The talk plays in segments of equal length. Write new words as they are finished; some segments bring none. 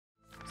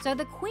So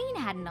the queen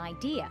had an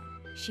idea.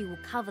 She will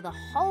cover the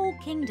whole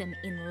kingdom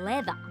in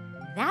leather.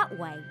 That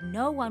way,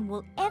 no one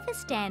will ever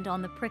stand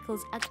on the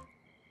prickles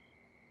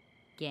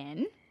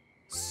again.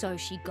 So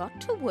she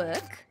got to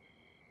work.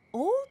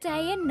 All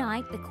day and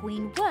night the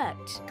queen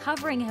worked,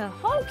 covering her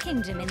whole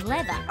kingdom in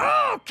leather.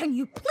 Oh, can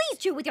you please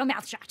chew with your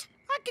mouth shut?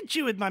 I can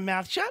chew with my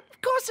mouth shut.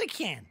 Of course I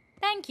can.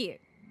 Thank you.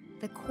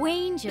 The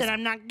queen just... Then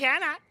I'm not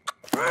gonna.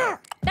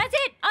 That's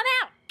it, I'm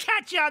out.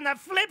 Catch you on the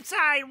flip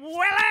side, Willie!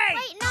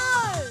 Wait,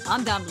 no!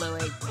 I'm done,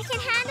 Bluey. I can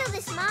handle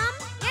this, Mum.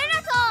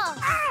 Unicorse!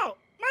 Ow!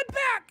 My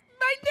back!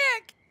 My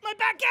neck! My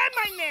back and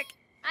my neck!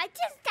 I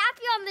just tap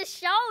you on the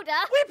shoulder.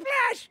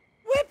 Whiplash!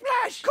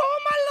 Whiplash! Call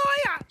my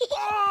lawyer!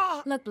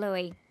 Oh. Look,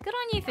 Bluey, good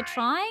on you for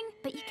trying,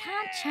 but you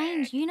can't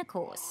change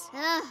Unicorse.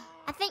 Ugh,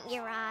 I think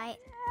you're right.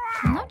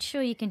 I'm not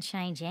sure you can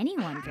change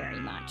anyone very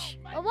much.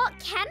 Well, what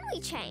can we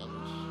change?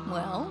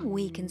 Well,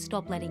 we can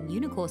stop letting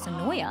Unicorse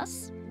annoy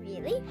us.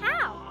 Really?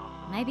 How?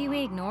 Maybe we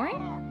ignore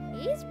him?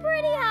 He's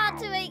pretty hard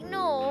to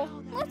ignore.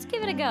 Let's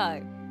give it a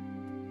go.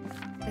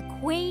 The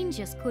queen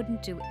just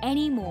couldn't do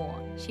any more.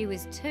 She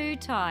was too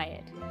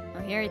tired.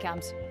 Oh, here he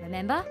comes.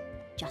 Remember?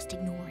 Just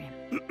ignore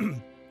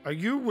him. Are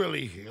you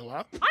Willie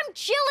Healer? I'm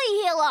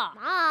Chili Healer!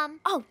 Mum.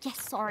 Oh,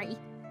 yes, sorry.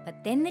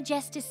 But then the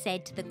jester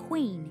said to the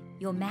queen,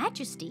 Your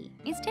Majesty,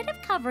 instead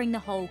of covering the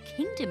whole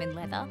kingdom in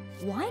leather,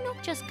 why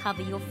not just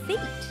cover your feet?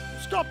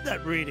 Stop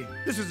that reading.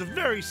 This is a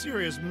very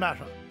serious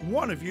matter.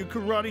 One of you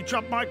karate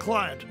chop my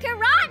client.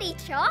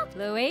 Karate chop?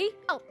 Bluey?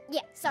 Oh,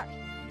 yeah, sorry.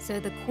 So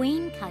the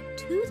queen cut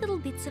 2 little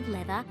bits of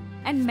leather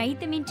and made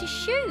them into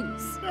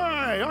shoes.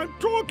 Hey, I'm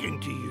talking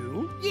to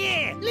you.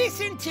 Yeah,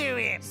 listen to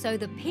him. So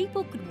the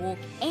people could walk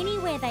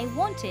anywhere they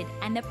wanted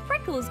and the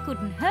prickles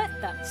couldn't hurt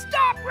them.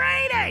 Stop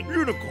reading!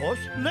 Unicorse,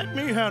 let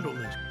me handle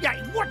this.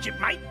 Yeah, watch it,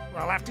 mate.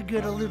 I'll have to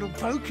get a little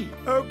pokey.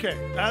 Okay,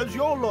 as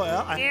your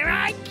lawyer, Here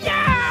I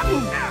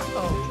come!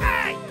 Oh.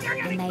 Hey,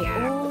 And they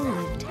all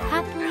lived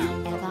happily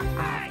ever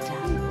after.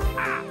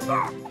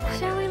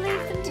 Shall we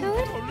leave them to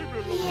it?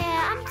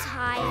 Yeah, I'm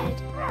tired.